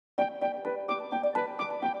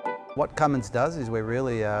What Cummins does is we're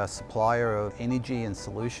really a supplier of energy and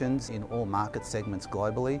solutions in all market segments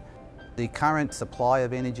globally. The current supply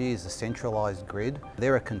of energy is a centralised grid.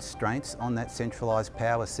 There are constraints on that centralised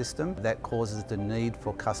power system that causes the need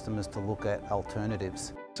for customers to look at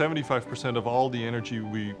alternatives. 75% of all the energy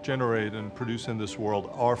we generate and produce in this world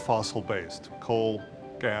are fossil-based: coal,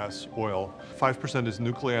 gas, oil. 5% is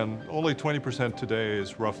nuclear, and only 20% today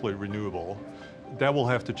is roughly renewable. That will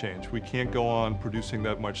have to change. We can't go on producing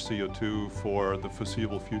that much CO2 for the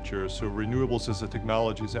foreseeable future, so renewables as a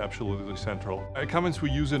technology is absolutely central. At Cummins,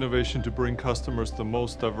 we use innovation to bring customers the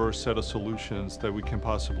most diverse set of solutions that we can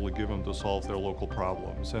possibly give them to solve their local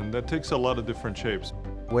problems, and that takes a lot of different shapes.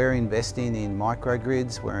 We're investing in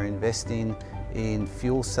microgrids, we're investing in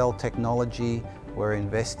fuel cell technology, we're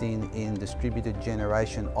investing in distributed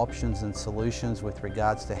generation options and solutions with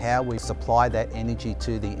regards to how we supply that energy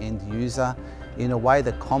to the end user in a way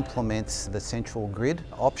that complements the central grid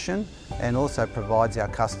option and also provides our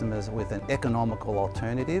customers with an economical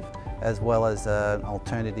alternative as well as an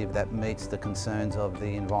alternative that meets the concerns of the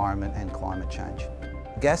environment and climate change.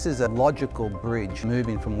 Gas is a logical bridge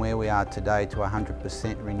moving from where we are today to a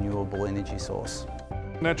 100% renewable energy source.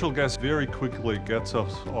 Natural gas very quickly gets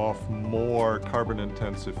us off more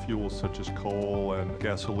carbon-intensive fuels such as coal and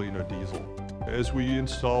gasoline or diesel. As we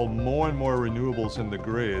install more and more renewables in the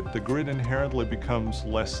grid inherently becomes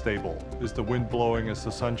less stable. Is the wind blowing, is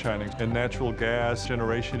the sun shining? And natural gas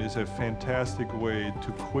generation is a fantastic way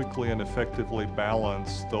to quickly and effectively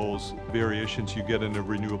balance those variations you get in a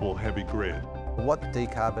renewable heavy grid. What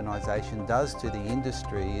decarbonisation does to the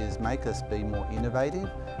industry is make us be more innovative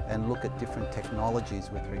and look at different technologies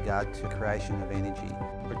with regard to creation of energy.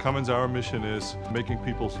 At Cummins, our mission is making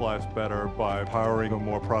people's lives better by powering a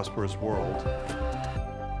more prosperous world.